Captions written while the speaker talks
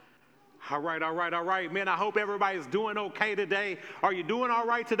All right. Man, I hope everybody's doing okay today. Are you doing all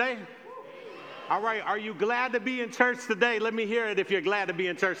right today? All right. Are you glad to be in church today? Let me hear it if you're glad to be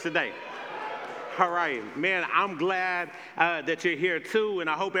in church today. All right, man, I'm glad that you're here too, and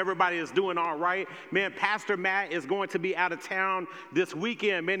I hope everybody is doing all right. Man, Pastor Matt is going to be out of town this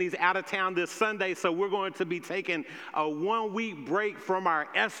weekend. Man, he's out of town this Sunday, so we're going to be taking a 1-week break from our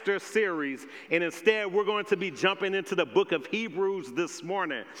Esther series, and instead we're going to be jumping into the book of Hebrews this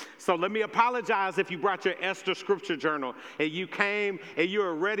morning. So let me apologize if you brought your Esther scripture journal and you came and you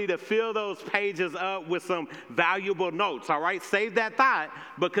were ready to fill those pages up with some valuable notes, all right? Save that thought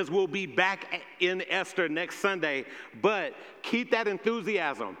because we'll be back in Esther next Sunday, but keep that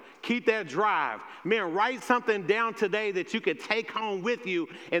enthusiasm, keep that drive. Man, write something down today that you could take home with you,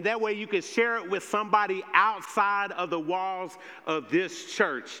 and that way you can share it with somebody outside of the walls of this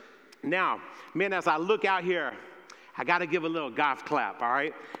church. Now, man, as I look out here, I got to give a little golf clap, all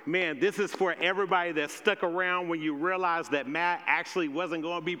right? Man, this is for everybody that stuck around when you realized that Matt actually wasn't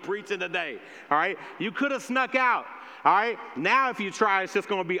going to be preaching today, all right? You could have snuck out, all right? Now if you try, it's just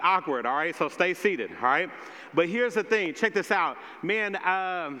going to be awkward, all right? So stay seated, all right? But here's the thing. Check this out. Man,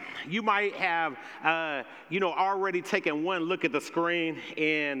 you might have, already taken one look at the screen,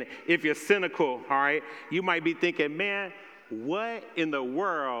 and if you're cynical, all right, you might be thinking, man, what in the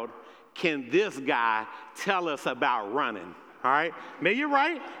world can this guy tell us about running? All right? Man, you're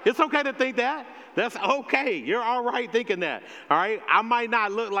right. It's okay to think that. That's okay. You're all right thinking that. All right? I might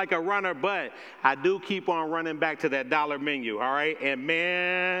not look like a runner, but I do keep on running back to that dollar menu. All right? And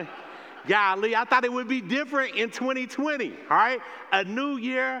man, golly, I thought it would be different in 2020, all right? A new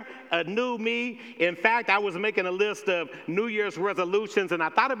year, a new me. In fact, I was making a list of New Year's resolutions, and I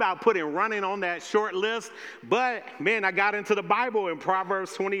thought about putting running on that short list, but, man, I got into the Bible, and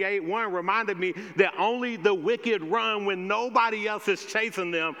Proverbs 28:1 reminded me that only the wicked run when nobody else is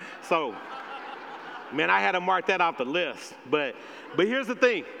chasing them. So, man, I had to mark that off the list. But here's the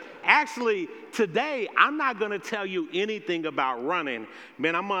thing. Actually, today, I'm not going to tell you anything about running.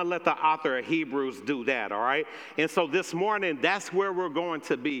 Man, I'm going to let the author of Hebrews do that, all right? And so this morning, that's where we're going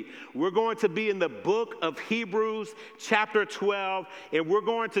to be. We're going to be in the book of Hebrews, chapter 12, and we're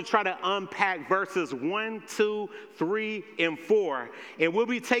going to try to unpack verses 1, 2, 3, and 4. And we'll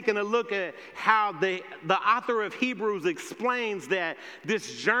be taking a look at how the author of Hebrews explains that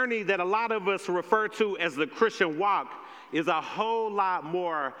this journey that a lot of us refer to as the Christian walk is a whole lot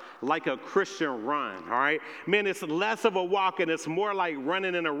more like a Christian run, all right? Man, it's less of a walk and it's more like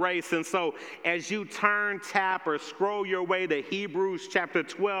running in a race. And so as you turn, tap, or scroll your way to Hebrews chapter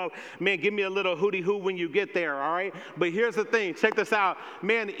 12, man, give me a little hooty-hoo when you get there, all right? But here's the thing. Check this out.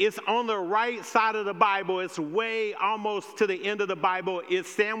 Man, it's on the right side of the Bible. It's way almost to the end of the Bible. It's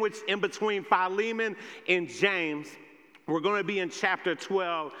sandwiched in between Philemon and James. We're going to be in chapter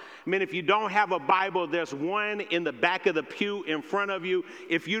 12. I mean, if you don't have a Bible, there's one in the back of the pew in front of you.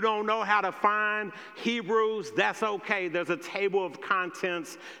 If you don't know how to find Hebrews, that's okay. There's a table of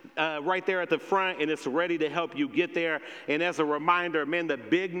contents right there at the front, and it's ready to help you get there. And as a reminder, man, the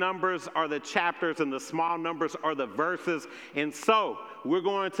big numbers are the chapters and the small numbers are the verses. And so we're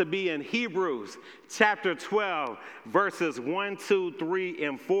going to be in Hebrews chapter 12, verses 1, 2, 3,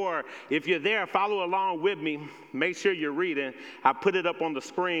 and 4. If you're there, follow along with me. Make sure you're reading. I put it up on the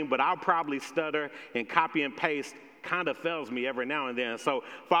screen, but I'll probably stutter and copy and paste. Kind of fails me every now and then. So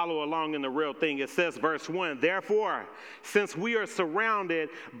follow along in the real thing. It says, verse 1, therefore, since we are surrounded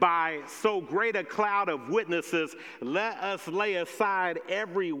by so great a cloud of witnesses, let us lay aside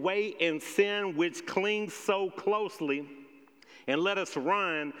every weight and sin which clings so closely, and let us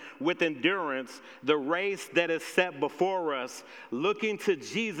run with endurance the race that is set before us, looking to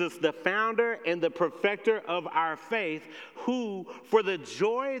Jesus, the founder and the perfecter of our faith, who, for the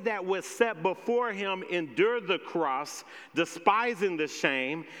joy that was set before him, endured the cross, despising the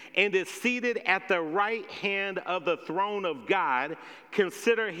shame, and is seated at the right hand of the throne of God.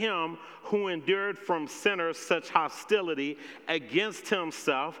 Consider him who endured from sinners such hostility against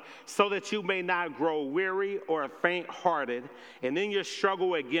himself, so that you may not grow weary or faint-hearted. And in your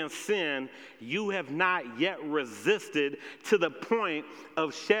struggle against sin, you have not yet resisted to the point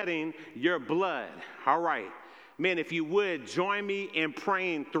of shedding your blood. All right. Man, if you would, join me in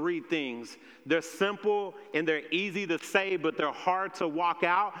praying three things. They're simple and they're easy to say, but they're hard to walk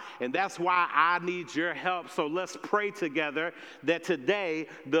out. And that's why I need your help. So let's pray together that today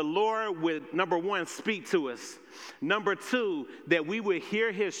the Lord would, number one, speak to us. Number two, that we would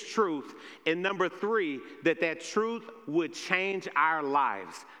hear his truth. And number three, that truth would change our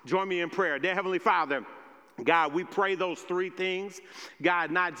lives. Join me in prayer. Dear Heavenly Father, God, we pray those three things. God,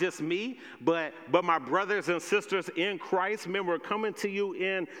 not just me, but my brothers and sisters in Christ. Man, we're coming to you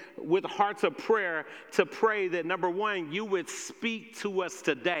in with hearts of prayer to pray that, number one, you would speak to us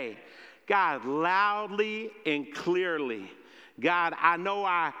today. God, loudly and clearly. God, I know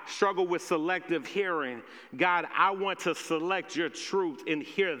I struggle with selective hearing. God, I want to select your truth and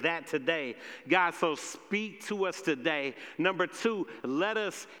hear that today. God, so speak to us today. Number two, let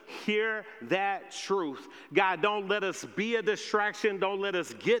us hear that truth. God, don't let us be a distraction. Don't let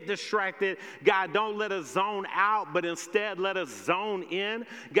us get distracted. God, don't let us zone out, but instead let us zone in.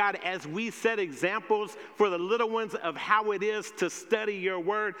 God, as we set examples for the little ones of how it is to study your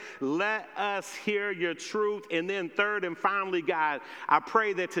word, let us hear your truth. And then third and finally, God, I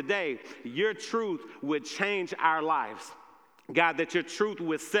pray that today your truth would change our lives. God, that your truth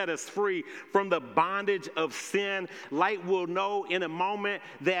would set us free from the bondage of sin. Light will know in a moment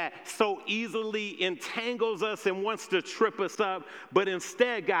that so easily entangles us and wants to trip us up. But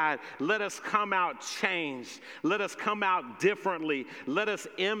instead, God, let us come out changed. Let us come out differently. Let us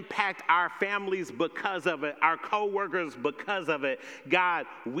impact our families because of it, our co-workers because of it. God,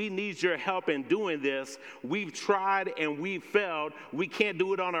 we need your help in doing this. We've tried and we've failed. We can't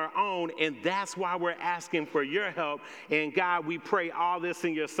do it on our own, and that's why we're asking for your help. And God, we pray all this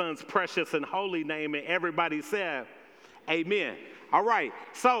in your son's precious and holy name. And everybody said, amen. All right.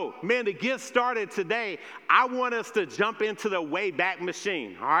 So, man, to get started today, I want us to jump into the way back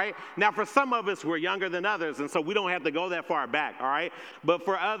machine. All right. Now, for some of us, we're younger than others, and so we don't have to go that far back. All right. But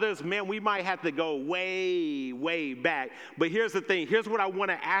for others, man, we might have to go way, way back. But here's the thing. Here's what I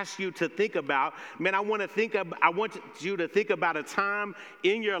want to ask you to think about. Man, I want you to think about a time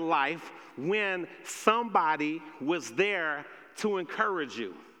in your life when somebody was there to encourage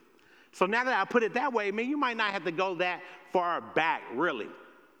you. So now that I put it that way, man, you might not have to go that far back, really.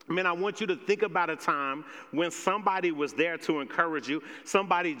 Man, I want you to think about a time when somebody was there to encourage you,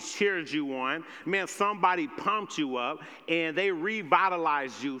 somebody cheered you on, man, somebody pumped you up, and they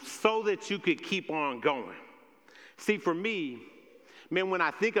revitalized you so that you could keep on going. See, for me, man, when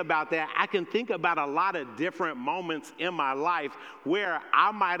I think about that, I can think about a lot of different moments in my life where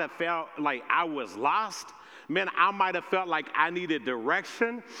I might have felt like I was lost. Man, I might have felt like I needed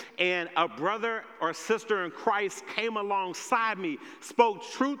direction, and a brother or sister in Christ came alongside me, spoke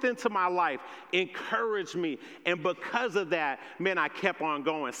truth into my life, encouraged me, and because of that, man, I kept on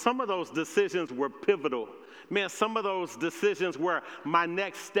going. Some of those decisions were pivotal. Man, some of those decisions were my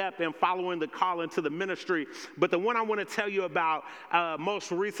next step in following the call into the ministry. But the one I want to tell you about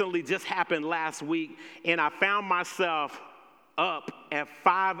most recently just happened last week, and I found myself up at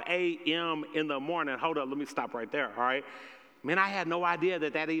 5 a.m. in the morning. Hold up, let me stop right there, all right? Man, I had no idea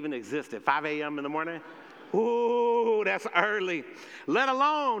that even existed. 5 a.m. in the morning? Ooh, that's early. Let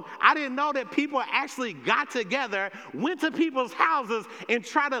alone, I didn't know that people actually got together, went to people's houses, and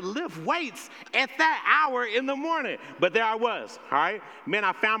tried to lift weights at that hour in the morning. But there I was, all right? Man,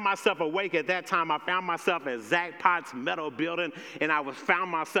 I found myself awake at that time. I found myself at Zach Potts Metal Building, and I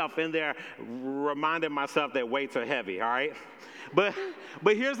found myself in there reminding myself that weights are heavy, all right? But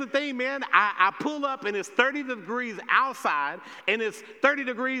here's the thing, man. I pull up, and it's 30 degrees outside, and it's 30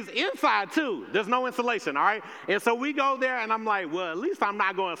 degrees inside, too. There's no insulation, all right? And so we go there, and I'm like, well, at least I'm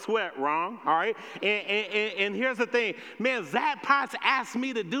not going to sweat wrong, all right? And here's the thing. Man, Zach Potts asked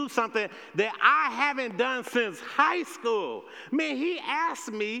me to do something that I haven't done since high school. Man, he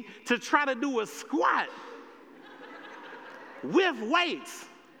asked me to try to do a squat with weights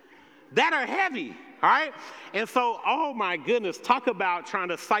that are heavy. All right? And so, oh my goodness, talk about trying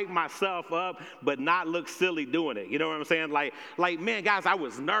to psych myself up but not look silly doing it. You know what I'm saying? Like, man, guys, I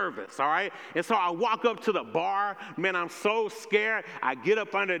was nervous, all right? And so I walk up to the bar. Man, I'm so scared. I get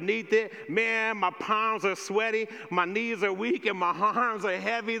up underneath it. Man, my palms are sweaty. My knees are weak and my arms are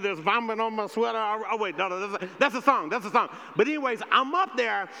heavy. There's vomit on my sweater. Oh, wait, no, that's a song. That's a song. But anyways, I'm up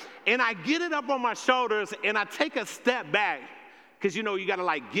there, and I get it up on my shoulders, and I take a step back because, you know, you got to,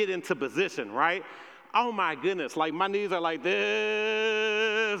 like, get into position, right? Oh my goodness, like my knees are like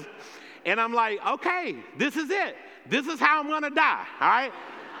this. And I'm like, okay, this is it. This is how I'm gonna die, all right?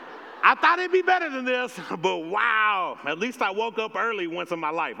 I thought it'd be better than this, but wow, at least I woke up early once in my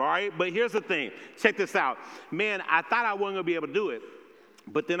life, all right? But here's the thing, check this out. Man, I thought I wasn't gonna be able to do it,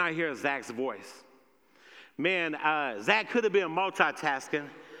 but then I hear Zach's voice. Man, Zach could have been multitasking.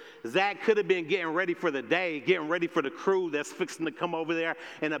 Zach could have been getting ready for the day, getting ready for the crew that's fixing to come over there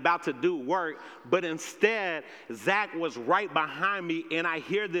and about to do work. But instead, Zach was right behind me, and I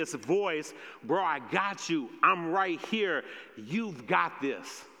hear this voice, bro, I got you. I'm right here. You've got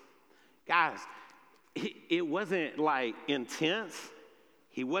this. Guys, it wasn't like intense.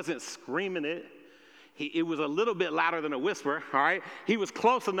 He wasn't screaming it. It was a little bit louder than a whisper, all right? He was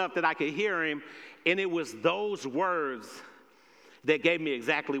close enough that I could hear him, and it was those words that gave me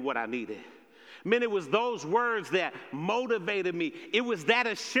exactly what I needed. Man, it was those words that motivated me. It was that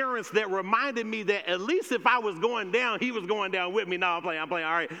assurance that reminded me that at least if I was going down, he was going down with me. No, I'm playing,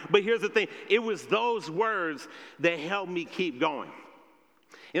 all right. But here's the thing. It was those words that helped me keep going.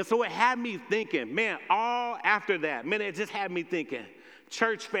 And so it had me thinking, man, all after that, man, it just had me thinking,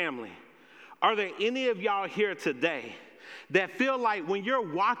 church family, are there any of y'all here today that feel like when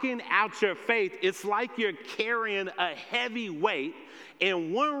you're walking out your faith, it's like you're carrying a heavy weight,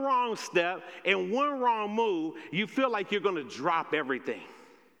 and one wrong step and one wrong move, you feel like you're going to drop everything?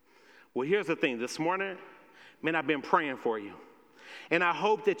 Well, here's the thing. This morning, man, I've been praying for you. And I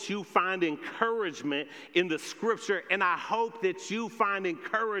hope that you find encouragement in the scripture, and I hope that you find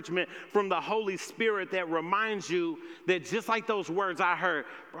encouragement from the Holy Spirit that reminds you that just like those words I heard,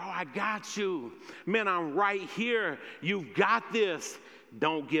 bro, I got you. Man, I'm right here. You've got this.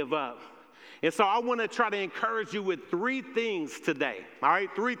 Don't give up. And so I want to try to encourage you with 3 things today. All right,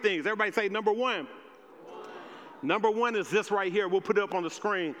 3 things. Everybody say number 1. Number 1 is this right here. We'll put it up on the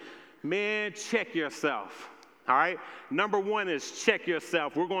screen. Man, check yourself. All right. Number 1 is check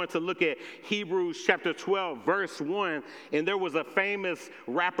yourself. We're going to look at Hebrews chapter 12, verse 1. And there was a famous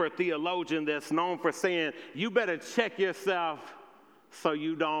rapper theologian that's known for saying, you better check yourself so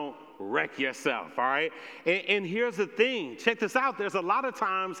you don't wreck yourself. All right. And here's the thing. Check this out. There's a lot of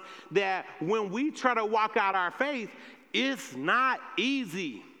times that when we try to walk out our faith, it's not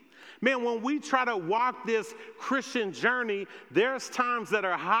easy. Man, when we try to walk this Christian journey, there's times that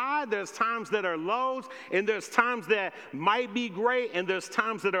are high, there's times that are lows, and there's times that might be great, and there's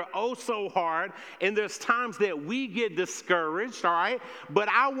times that are oh so hard, and there's times that we get discouraged, all right? But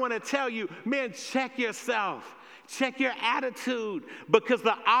I want to tell you, man, check yourself. Check your attitude, because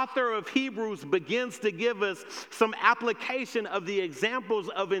the author of Hebrews begins to give us some application of the examples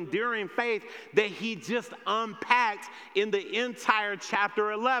of enduring faith that he just unpacked in the entire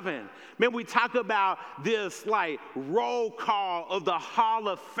chapter 11. Man, we talk about this like roll call of the hall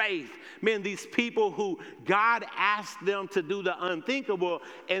of faith. Man, these people who God asked them to do the unthinkable,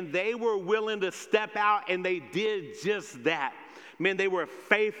 and they were willing to step out, and they did just that. Man, they were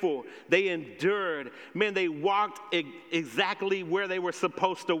faithful. They endured. Man, they walked exactly where they were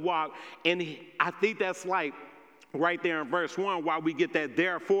supposed to walk. And I think that's like right there in verse 1 why we get that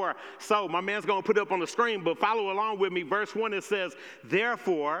therefore. So my man's going to put it up on the screen, but follow along with me. Verse 1, it says,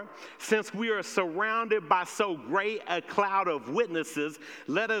 therefore, since we are surrounded by so great a cloud of witnesses,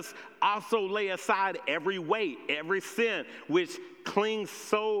 let us also lay aside every weight, every sin, which clings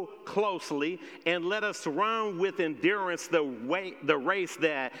so closely, and let us run with endurance the race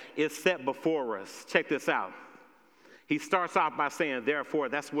that is set before us. Check this out. He starts off by saying, therefore.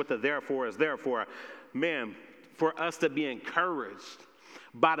 That's what the therefore is there for. Man, for us to be encouraged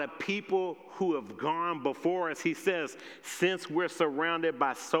by the people who have gone before us. He says, since we're surrounded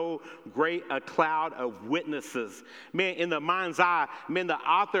by so great a cloud of witnesses. Man, in the mind's eye, man, the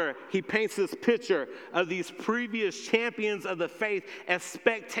author, he paints this picture of these previous champions of the faith as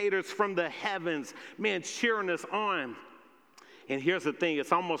spectators from the heavens, man, cheering us on. And here's the thing,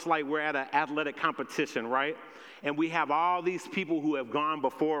 it's almost like we're at an athletic competition, right? And we have all these people who have gone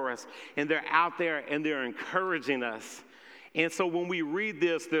before us, and they're out there and they're encouraging us. And so when we read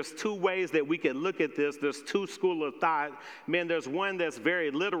this, there's 2 ways that we can look at this. There's 2 schools of thought. Man, there's one that's very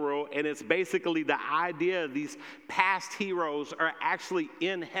literal, and it's basically the idea of these past heroes are actually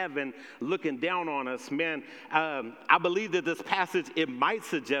in heaven looking down on us. Man, I believe that this passage, it might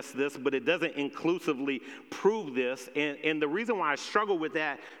suggest this, but it doesn't inclusively prove this. And the reason why I struggle with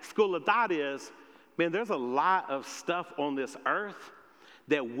that school of thought is, man, there's a lot of stuff on this earth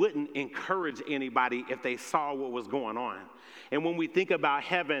that wouldn't encourage anybody if they saw what was going on. And when we think about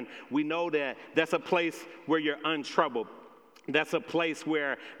heaven, we know that that's a place where you're untroubled. That's a place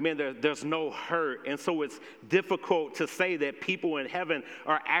where, man, there's no hurt. And so it's difficult to say that people in heaven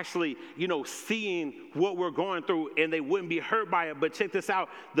are actually, seeing what we're going through and they wouldn't be hurt by it. But check this out.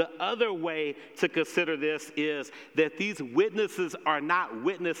 The other way to consider this is that these witnesses are not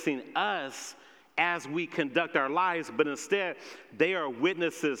witnessing us as we conduct our lives, but instead they are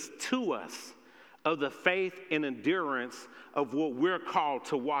witnesses to us of the faith and endurance of what we're called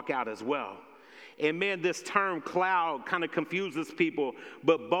to walk out as well. And man, this term cloud kind of confuses people,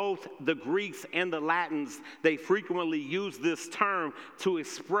 but both the Greeks and the Latins, they frequently use this term to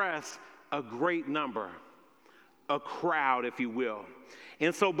express a great number, a crowd, if you will.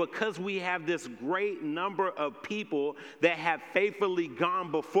 And so because we have this great number of people that have faithfully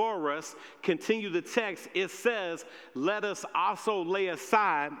gone before us, continue the text, it says, let us also lay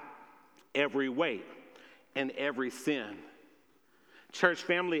aside every weight. and every sin. Church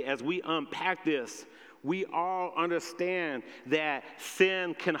family, as we unpack this, we all understand that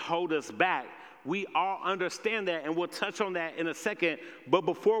sin can hold us back. We all understand that, and we'll touch on that in a second. But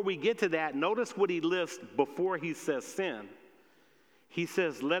before we get to that, notice what he lists before he says sin. He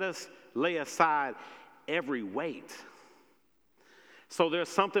says, let us lay aside every weight. So there's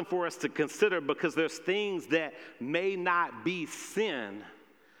something for us to consider, because there's things that may not be sin,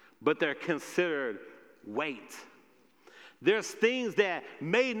 but they're considered weight. There's things that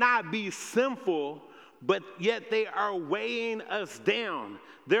may not be sinful, but yet they are weighing us down.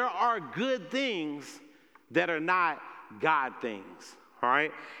 There are good things that are not God things, all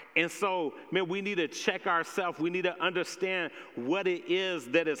right? And so, man, we need to check ourselves. We need to understand what it is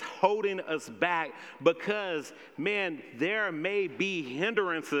that is holding us back, because, man, there may be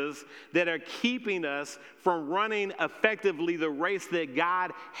hindrances that are keeping us from running effectively the race that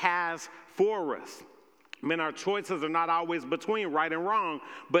God has for us. Man, our choices are not always between right and wrong,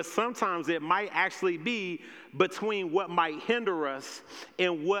 but sometimes it might actually be between what might hinder us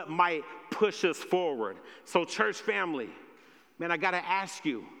and what might push us forward. So, church family, man, I got to ask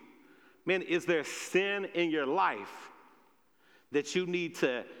you, man, is there sin in your life that you need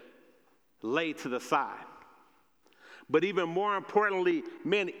to lay to the side? But even more importantly,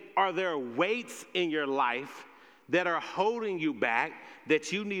 man, are there weights in your life that are holding you back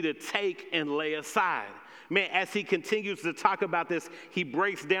that you need to take and lay aside? Man, as he continues to talk about this, he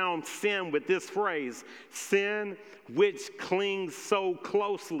breaks down sin with this phrase, sin which clings so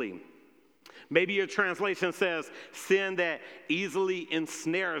closely. Maybe your translation says sin that easily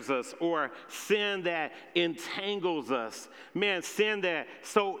ensnares us, or sin that entangles us. Man, sin that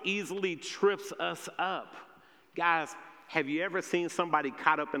so easily trips us up. Guys, have you ever seen somebody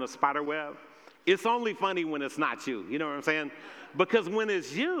caught up in a spider web? It's only funny when it's not you. You know what I'm saying? Because when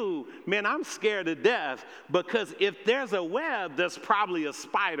it's you, man, I'm scared to death, because if there's a web, there's probably a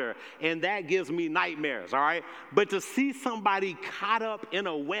spider, and that gives me nightmares, all right? But to see somebody caught up in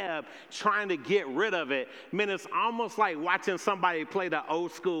a web trying to get rid of it, man, it's almost like watching somebody play the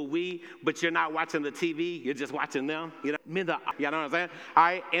old school Wii, but you're not watching the TV, you're just watching them. You know what I'm saying? All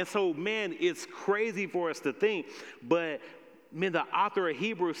right? And so, man, it's crazy for us to think, but man, the author of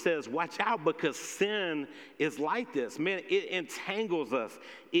Hebrews says, watch out, because sin is like this. Man, it entangles us.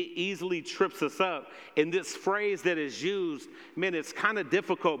 It easily trips us up. And this phrase that is used, man, it's kind of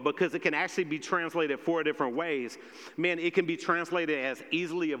difficult, because it can actually be translated 4 different ways. Man, it can be translated as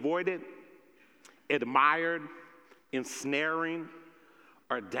easily avoided, admired, ensnaring,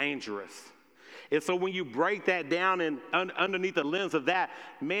 or dangerous. And so when you break that down and underneath the lens of that,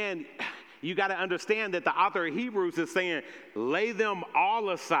 man, you got to understand that the author of Hebrews is saying, lay them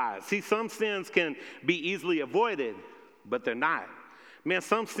all aside. See, some sins can be easily avoided, but they're not. Man,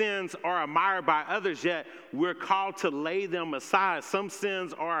 some sins are admired by others, yet we're called to lay them aside. Some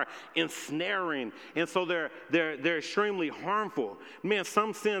sins are ensnaring, and so they're extremely harmful. Man,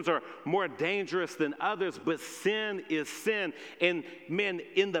 some sins are more dangerous than others, but sin is sin. And man,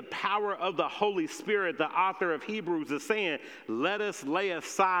 in the power of the Holy Spirit, the author of Hebrews is saying, let us lay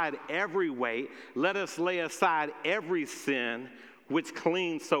aside every weight. Let us lay aside every sin which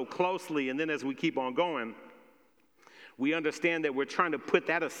clings so closely. And then as we keep on going, we understand that we're trying to put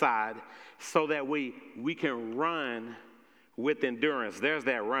that aside so that we can run with endurance. There's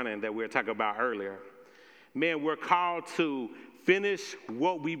that running that we were talking about earlier. Man, we're called to finish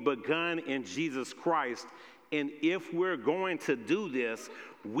what we've begun in Jesus Christ. And if we're going to do this,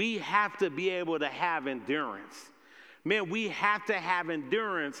 we have to be able to have endurance. Man, we have to have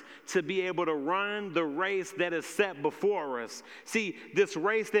endurance to be able to run the race that is set before us. See, this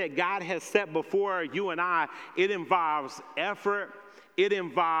race that God has set before you and I, it involves effort. It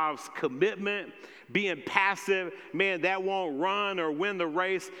involves commitment, being passive. Man, that won't run or win the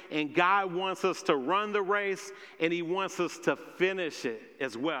race. And God wants us to run the race, and he wants us to finish it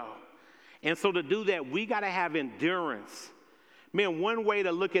as well. And so to do that, we got to have endurance. Man, one way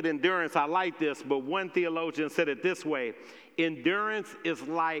to look at endurance, I like this, but one theologian said it this way: endurance is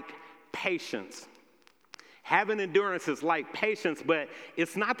like patience. Having endurance is like patience, but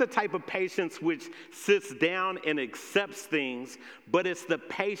it's not the type of patience which sits down and accepts things, but it's the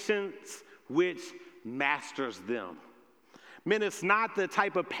patience which masters them. Man, it's not the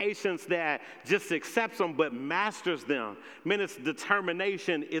type of patience that just accepts them, but masters them. Man, it's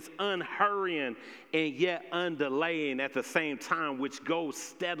determination, it's unhurrying and yet undelaying at the same time, which goes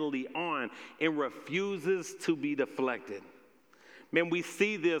steadily on and refuses to be deflected. Man, we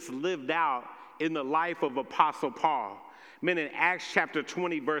see this lived out in the life of Apostle Paul. Man, in Acts chapter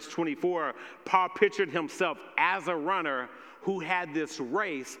 20, verse 24, Paul pictured himself as a runner who had this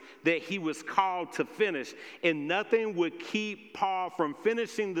race that he was called to finish. And nothing would keep Paul from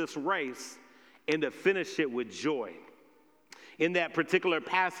finishing this race and to finish it with joy. In that particular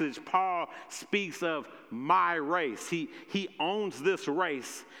passage, Paul speaks of my race. He owns this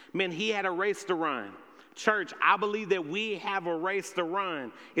race. Man, he had a race to run. Church, I believe that we have a race to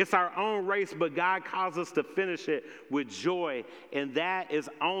run. It's our own race, but God calls us to finish it with joy. And that is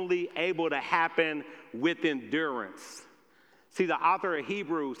only able to happen with endurance. See, the author of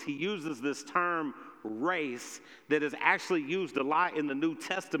Hebrews, he uses this term race that is actually used a lot in the New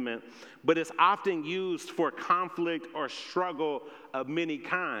Testament, but it's often used for conflict or struggle of many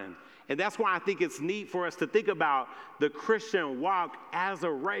kind. And that's why I think it's neat for us to think about the Christian walk as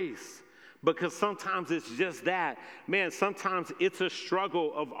a race. Because sometimes it's just that. Man, sometimes it's a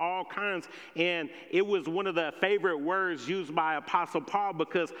struggle of all kinds. And it was one of the favorite words used by Apostle Paul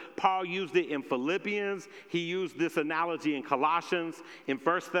because Paul used it in Philippians. He used this analogy in Colossians, in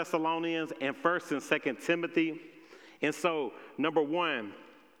 1 Thessalonians, and 1 and 2 Timothy. And so, number one,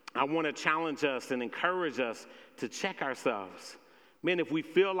 I want to challenge us and encourage us to check ourselves. Man, if we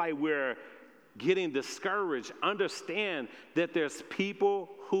feel like we're getting discouraged, understand that there's people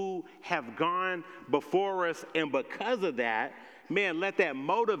who have gone before us, and because of that, man, let that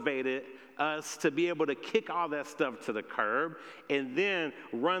motivate us to be able to kick all that stuff to the curb and then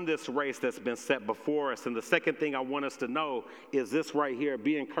run this race that's been set before us. And the second thing I want us to know is this right here.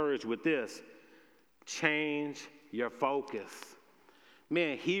 Be encouraged with this. Change your focus.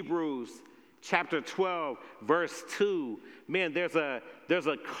 Man, Hebrews chapter 12, verse 2, man, there's a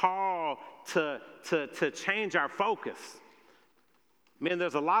call to change our focus. Man,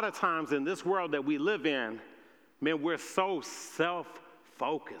 there's a lot of times in this world that we live in, man, we're so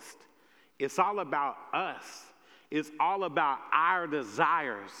self-focused. It's all about us. It's all about our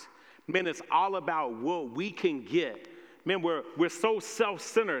desires. Man, it's all about what we can get. Man, we're so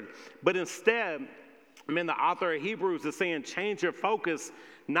self-centered. But instead, man, the author of Hebrews is saying change your focus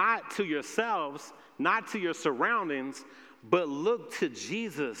not to yourselves, not to your surroundings, but look to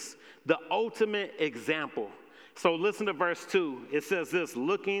Jesus, the ultimate example. So listen to verse 2. It says this,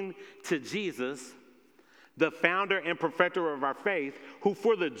 looking to Jesus, the founder and perfecter of our faith, who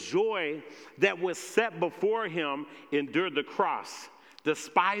for the joy that was set before him endured the cross,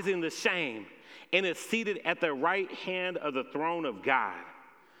 despising the shame, and is seated at the right hand of the throne of God.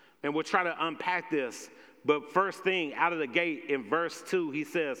 And we'll try to unpack this. But first thing out of the gate in verse 2, he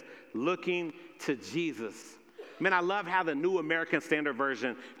says, looking to Jesus. Man, I love how the New American Standard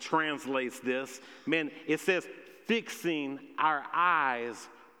Version translates this. Man, it says, fixing our eyes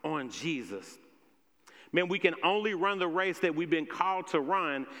on Jesus. Man, we can only run the race that we've been called to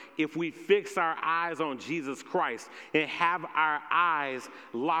run if we fix our eyes on Jesus Christ and have our eyes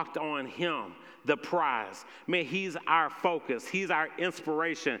locked on him, the prize. Man, he's our focus. He's our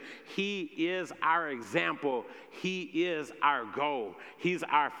inspiration. He is our example. He is our goal. He's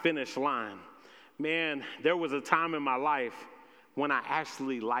our finish line. Man, there was a time in my life when I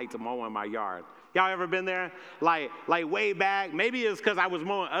actually liked mowing my yard. Y'all ever been there? Like way back. Maybe it's because I was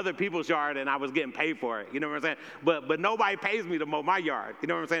mowing other people's yard and I was getting paid for it. You know what I'm saying? But nobody pays me to mow my yard. You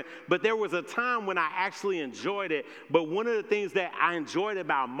know what I'm saying? But there was a time when I actually enjoyed it. But one of the things that I enjoyed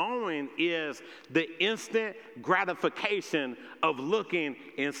about mowing is the instant gratification of looking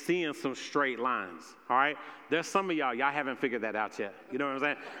and seeing some straight lines. All right? There's some of y'all haven't figured that out yet. You know what I'm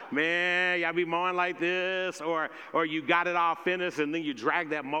saying? Man, y'all be mowing like this, or you got it all finished and then you drag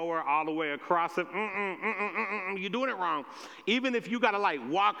that mower all the way across it. You're doing it wrong. Even if you got to like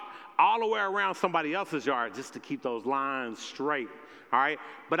walk all the way around somebody else's yard just to keep those lines straight. All right.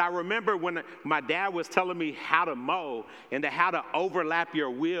 But I remember when my dad was telling me how to mow and how to overlap your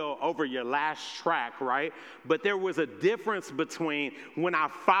wheel over your last track. Right. But there was a difference between when I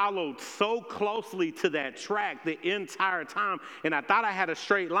followed so closely to that track the entire time and I thought I had a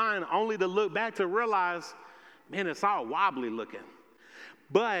straight line only to look back to realize, man, it's all wobbly looking.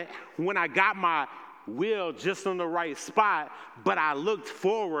 But when I got my wheel just in the right spot, but I looked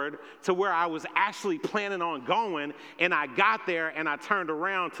forward to where I was actually planning on going, and I got there and I turned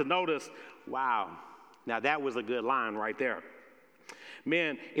around to notice, wow, now that was a good line right there.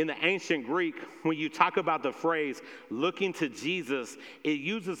 Man, in the ancient Greek, when you talk about the phrase looking to Jesus, it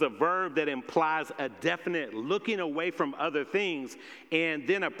uses a verb that implies a definite looking away from other things and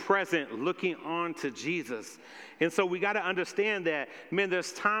then a present looking on to Jesus. And so we got to understand that, man,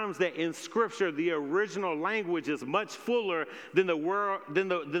 there's times that in Scripture, the original language is much fuller than the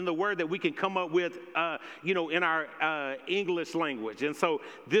word that we can come up with, in our English language. And so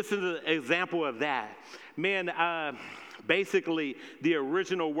this is an example of that. Man, Basically, the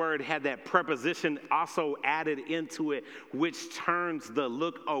original word had that preposition also added into it, which turns the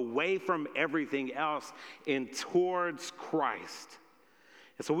look away from everything else and towards Christ.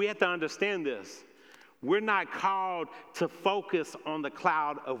 And so we have to understand this. We're not called to focus on the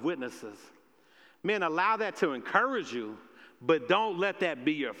cloud of witnesses. Man, allow that to encourage you, but don't let that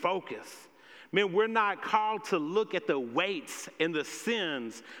be your focus. Man, we're not called to look at the weights and the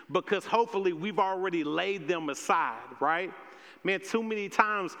sins because hopefully we've already laid them aside, right? Man, too many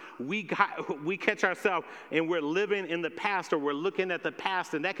times we catch ourselves and we're living in the past, or we're looking at the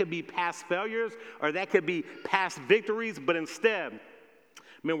past, and that could be past failures or that could be past victories, but instead,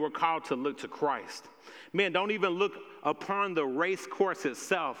 man, we're called to look to Christ. Man, don't even look upon the race course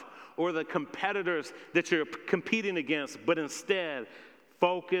itself or the competitors that you're competing against, but instead,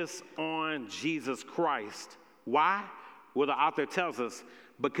 focus on Jesus Christ. Why? Well, the author tells us,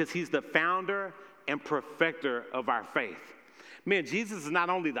 because he's the founder and perfecter of our faith. Man, Jesus is not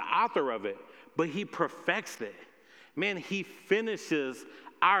only the author of it, but he perfects it. Man, he finishes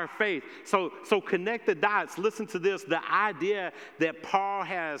our faith. So connect the dots. Listen to this. The idea that Paul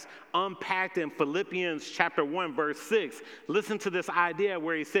has unpacked in Philippians chapter 1, verse 6. Listen to this idea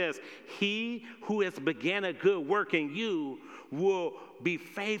where he says, he who has began a good work in you will be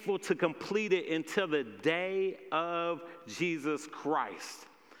faithful to complete it until the day of Jesus Christ.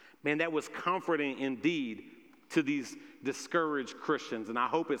 Man, that was comforting indeed to these discouraged Christians, and I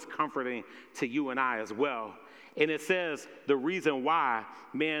hope it's comforting to you and I as well. And it says the reason why,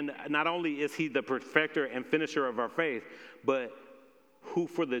 man, not only is he the perfecter and finisher of our faith, but who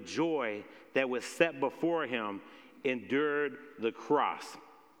for the joy that was set before him endured the cross.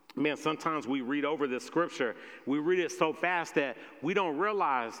 Man, sometimes we read over this scripture, we read it so fast that we don't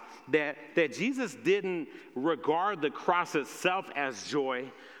realize that Jesus didn't regard the cross itself as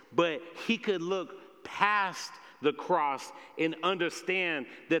joy, but he could look past the cross and understand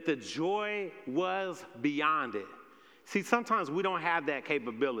that the joy was beyond it. See, sometimes we don't have that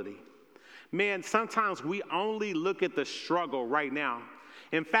capability. Man, sometimes we only look at the struggle right now.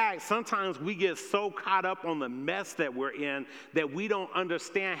 In fact, sometimes we get so caught up on the mess that we're in that we don't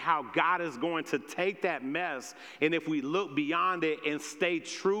understand how God is going to take that mess, and if we look beyond it and stay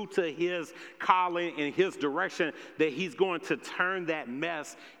true to his calling and his direction, that he's going to turn that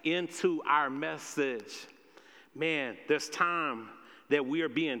mess into our message. Man, there's time that we are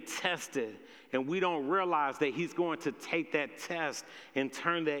being tested, and we don't realize that he's going to take that test and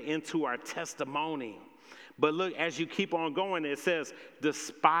turn that into our testimony. But look, as you keep on going, it says,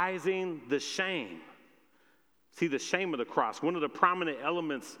 despising the shame. See, the shame of the cross. One of the prominent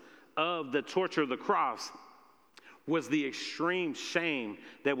elements of the torture of the cross was the extreme shame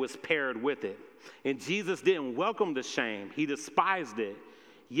that was paired with it. And Jesus didn't welcome the shame. He despised it,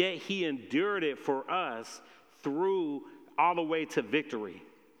 yet he endured it for us through all the way to victory.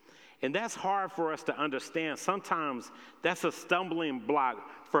 And that's hard for us to understand. Sometimes that's a stumbling block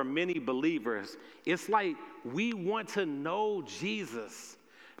for many believers. It's like we want to know Jesus.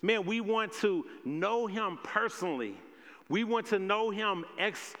 Man, we want to know him personally. We want to know him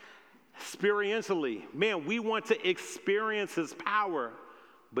experientially. Man, we want to experience his power.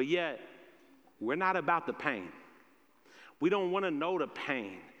 But yet, we're not about the pain. We don't want to know the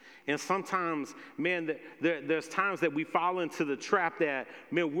pain. And sometimes, man, there's times that we fall into the trap that,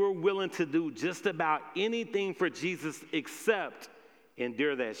 man, we're willing to do just about anything for Jesus except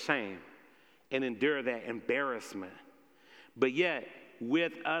endure that shame and endure that embarrassment. But yet,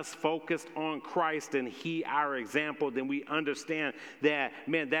 with us focused on Christ and he our example, then we understand that,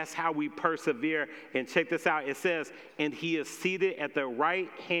 man, that's how we persevere. And check this out. It says, and he is seated at the right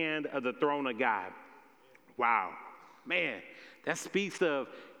hand of the throne of God. Wow. Man, that speaks of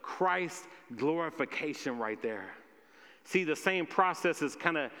Christ's glorification right there. See, the same process is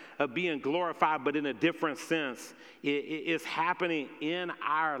kind of being glorified, but in a different sense. It's happening in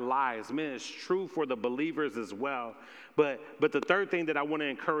our lives. Man, it's true for the believers as well. But the third thing that I want to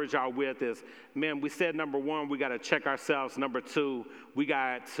encourage y'all with is, man, we said number one, we got to check ourselves. Number two, we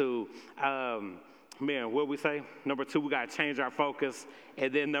got to, what we say? Number two, we got to change our focus.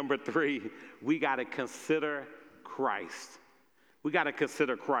 And then number three, we got to consider Christ. We got to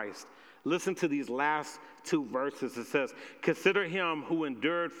consider Christ. Listen to these last two verses. It says, consider him who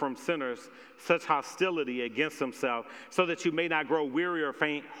endured from sinners such hostility against himself, so that you may not grow weary or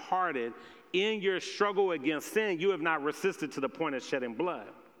faint-hearted. In your struggle against sin, you have not resisted to the point of shedding blood.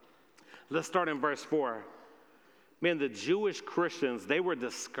 Let's start in verse 4. Man, the Jewish Christians, they were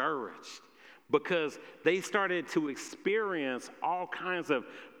discouraged because they started to experience all kinds of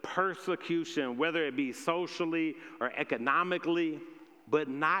persecution, whether it be socially or economically, but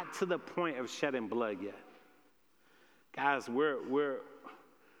not to the point of shedding blood yet. Guys, we're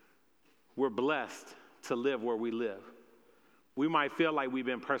blessed to live where we live. We might feel like we've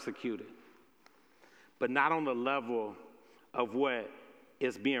been persecuted, but not on the level of what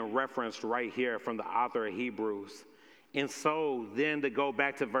is being referenced right here from the author of Hebrews. And so then to go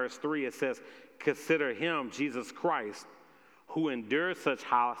back to verse 3, it says, consider him, Jesus Christ, who endured such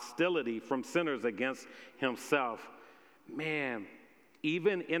hostility from sinners against himself. Man,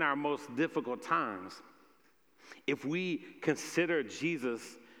 even in our most difficult times, if we consider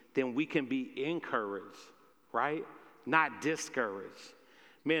Jesus, then we can be encouraged, right? Not discouraged.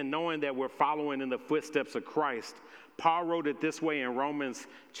 Man, knowing that we're following in the footsteps of Christ, Paul wrote it this way in Romans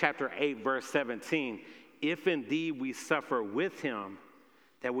chapter 8, verse 17. If indeed we suffer with him,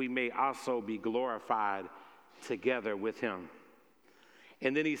 that we may also be glorified together with him.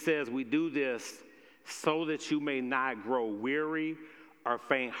 And then he says, we do this so that you may not grow weary or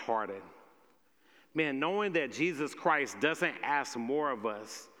faint-hearted. Man, knowing that Jesus Christ doesn't ask more of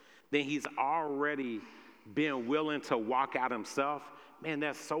us than he's already been willing to walk out himself, man,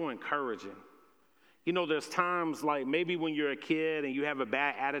 that's so encouraging. You know, there's times like maybe when you're a kid and you have a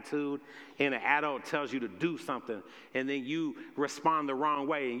bad attitude and an adult tells you to do something and then you respond the wrong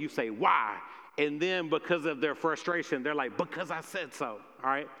way and you say, why? And then because of their frustration, they're like, because I said so, all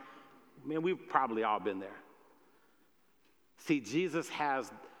right? Man, we've probably all been there. See, Jesus has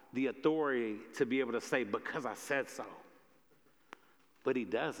the authority to be able to say, because I said so. But he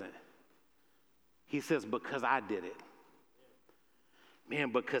doesn't. He says, because I did it.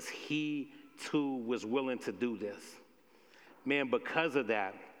 Man, because he too was willing to do this. Man, because of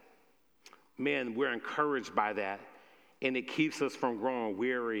that, man, we're encouraged by that. And it keeps us from growing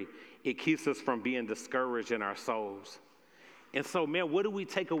weary. It keeps us from being discouraged in our souls. And so, man, what do we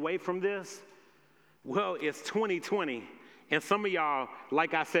take away from this? Well, it's 2020. And some of y'all,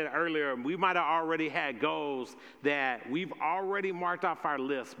 like I said earlier, we might have already had goals that we've already marked off our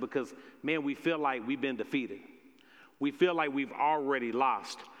list because, man, we feel like we've been defeated. We feel like we've already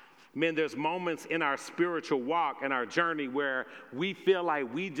lost. Man, there's moments in our spiritual walk and our journey where we feel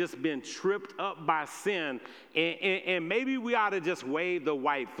like we just been tripped up by sin, and maybe we ought to just wave the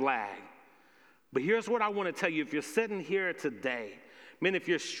white flag. But here's what I want to tell you. If you're sitting here today, man, if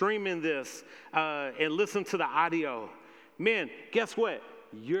you're streaming this and listen to the audio, man, guess what?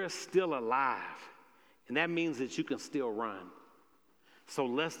 You're still alive, and that means that you can still run. So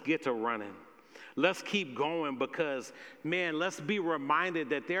let's get to running. Let's keep going because, man, let's be reminded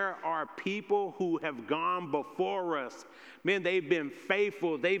that there are people who have gone before us. Man, they've been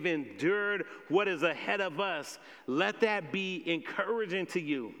faithful. They've endured what is ahead of us. Let that be encouraging to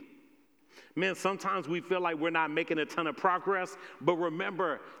you. Man, sometimes we feel like we're not making a ton of progress, but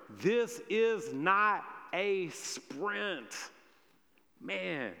remember, this is not a sprint.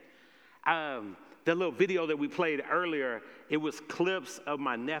 Man, the little video that we played earlier, it was clips of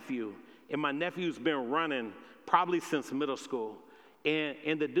my nephew. And my nephew's been running probably since middle school.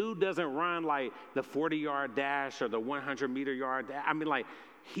 And the dude doesn't run like the 40-yard dash or the 100-meter yard dash. I mean, like,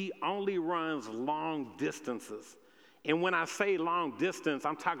 he only runs long distances. And when I say long distance,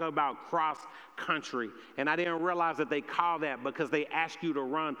 I'm talking about cross country. And I didn't realize that they call that because they ask you to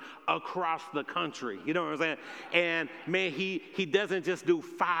run across the country. You know what I'm saying? And man, he doesn't just do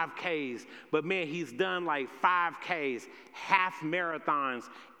 5Ks, but man, he's done like 5Ks, half marathons,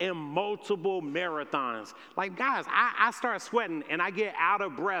 and multiple marathons. Like, guys, I start sweating and I get out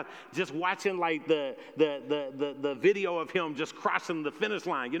of breath just watching like the video of him just crossing the finish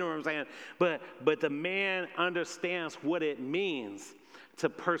line. You know what I'm saying? But the man understands what it means to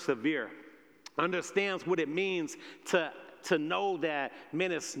persevere, understands what it means to know that,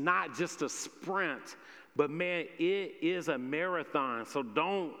 man, it's not just a sprint, but man, it is a marathon. So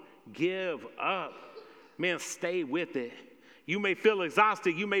don't give up. Man, stay with it. You may feel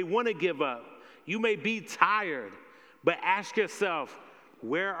exhausted. You may want to give up. You may be tired, but ask yourself,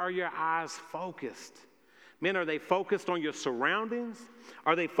 where are your eyes focused? Men, are they focused on your surroundings?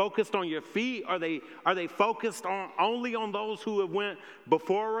 Are they focused on your feet? Are they focused only on those who have went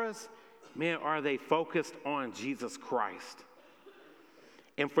before us? Man, are they focused on Jesus Christ?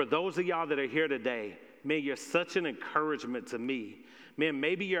 And for those of y'all that are here today, man, you're such an encouragement to me. Man,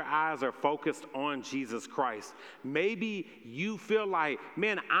 maybe your eyes are focused on Jesus Christ. Maybe you feel like,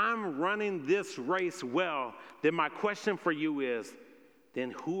 man, I'm running this race well. Then my question for you is,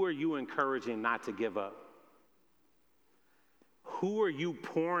 then who are you encouraging not to give up? Who are you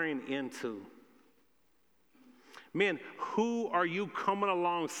pouring into? Man, who are you coming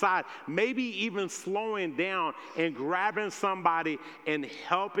alongside? Maybe even slowing down and grabbing somebody and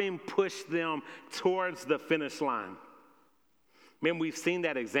helping push them towards the finish line. Man, we've seen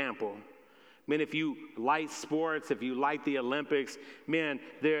that example. Man, if you like sports, if you like the Olympics, man,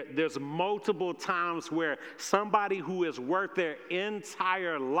 there's multiple times where somebody who has worked their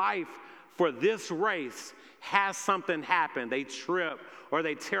entire life for this race has something happen. They trip or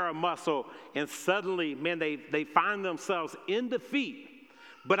they tear a muscle, and suddenly, man, they find themselves in defeat.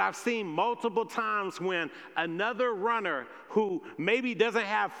 But I've seen multiple times when another runner who maybe doesn't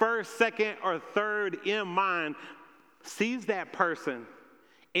have first, second, or third in mind sees that person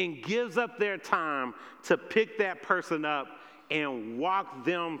and gives up their time to pick that person up and walk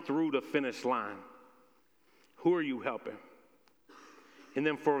them through the finish line. Who are you helping? And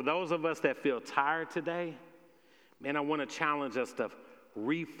then for those of us that feel tired today, man, I want to challenge us to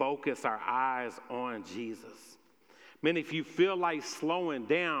refocus our eyes on Jesus. Man, if you feel like slowing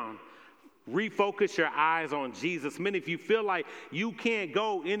down, refocus your eyes on Jesus. Man, if you feel like you can't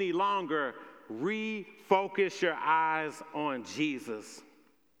go any longer, refocus your eyes on Jesus.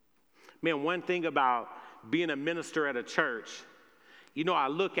 Man, one thing about being a minister at a church, you know, I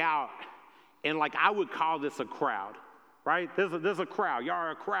look out and like I would call this a crowd, right? There's a crowd. Y'all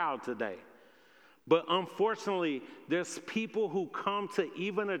are a crowd today. But unfortunately, there's people who come to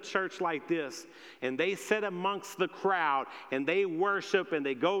even a church like this, and they sit amongst the crowd, and they worship, and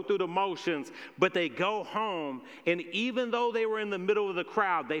they go through the motions, but they go home, and even though they were in the middle of the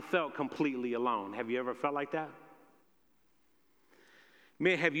crowd, they felt completely alone. Have you ever felt like that?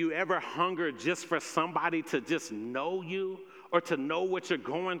 Man, have you ever hungered just for somebody to just know you, or to know what you're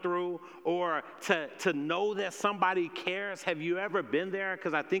going through, or to know that somebody cares? Have you ever been there?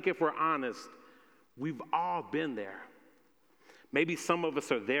 Because I think if we're honest, we've all been there. Maybe some of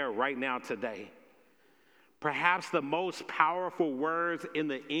us are there right now today. Perhaps the most powerful words in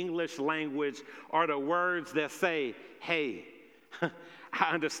the English language are the words that say, hey,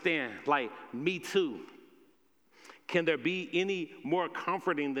 I understand, like, me too. Can there be any more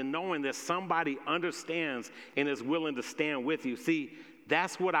comforting than knowing that somebody understands and is willing to stand with you? See,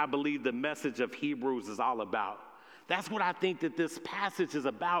 that's what I believe the message of Hebrews is all about. That's what I think that this passage is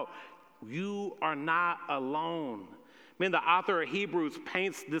about. You are not alone. Man, the author of Hebrews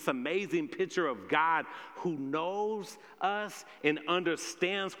paints this amazing picture of God who knows us and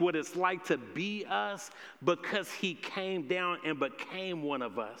understands what it's like to be us because he came down and became one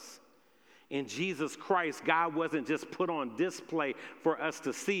of us. In Jesus Christ, God wasn't just put on display for us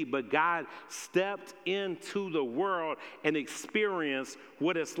to see, but God stepped into the world and experienced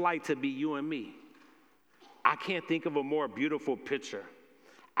what it's like to be you and me. I can't think of a more beautiful picture.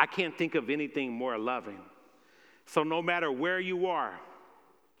 I can't think of anything more loving. So no matter where you are,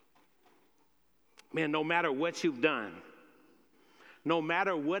 man, no matter what you've done, no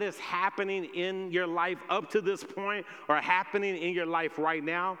matter what is happening in your life up to this point or happening in your life right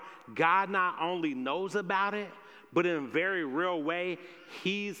now, God not only knows about it, but in a very real way,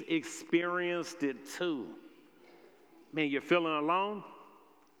 he's experienced it too. Man, you're feeling alone,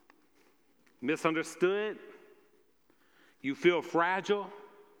 misunderstood, you feel fragile,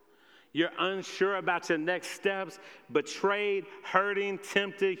 you're unsure about your next steps, betrayed, hurting,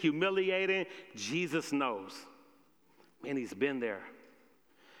 tempted, humiliated. Jesus knows. And he's been there.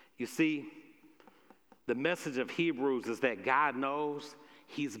 You see, the message of Hebrews is that God knows.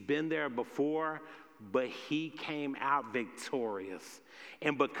 He's been there before, but he came out victorious.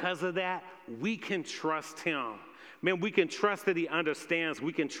 And because of that, we can trust him. Man, we can trust that he understands.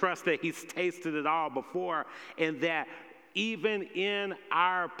 We can trust that he's tasted it all before, and that even in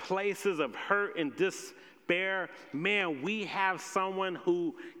our places of hurt and despair, man, we have someone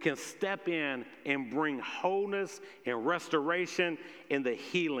who can step in and bring wholeness and restoration and the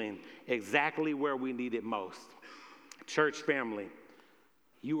healing exactly where we need it most. Church family,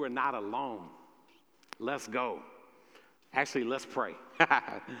 you are not alone. Let's go. Actually, let's pray.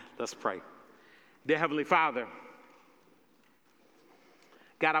 Let's pray. Dear Heavenly Father,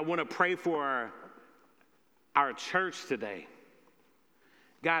 God, I want to pray for our church today.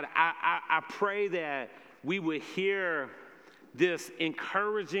 God, I pray that we would hear this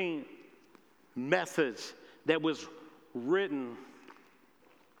encouraging message that was written,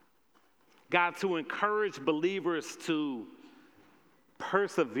 God, to encourage believers to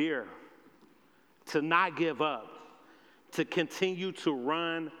persevere, to not give up, to continue to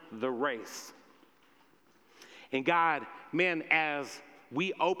run the race. And God, man, as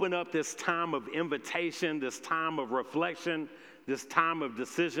we open up this time of invitation, this time of reflection, this time of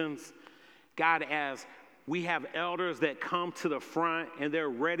decisions, God, as we have elders that come to the front and they're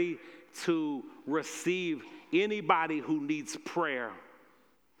ready to receive anybody who needs prayer,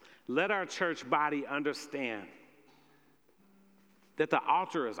 let our church body understand that the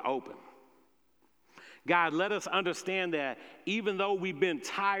altar is open. God, let us understand that even though we've been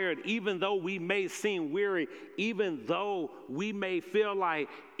tired, even though we may seem weary, even though we may feel like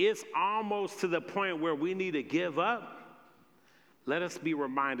it's almost to the point where we need to give up, let us be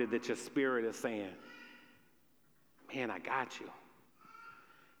reminded that your Spirit is saying, man, I got you.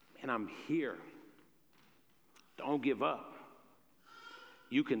 Man, I'm here. Don't give up.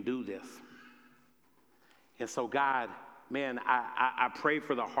 You can do this. And so, God, man, I pray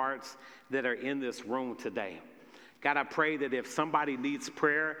for the hearts that are in this room today. God, I pray that if somebody needs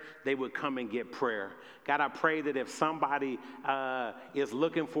prayer, they would come and get prayer. God, I pray that if somebody is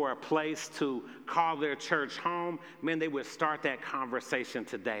looking for a place to call their church home, man, they would start that conversation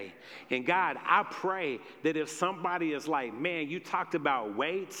today. And God, I pray that if somebody is like, man, you talked about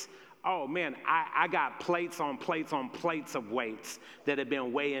weights. Oh, man, I got plates on plates on plates of weights that have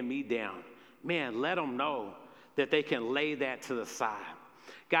been weighing me down. Man, let them know that they can lay that to the side.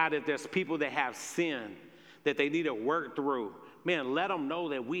 God, if there's people that have sin that they need to work through, man, let them know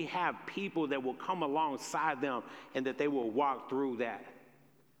that we have people that will come alongside them and that they will walk through that.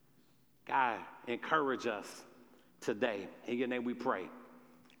 God, encourage us today. In your name we pray.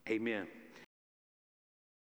 Amen.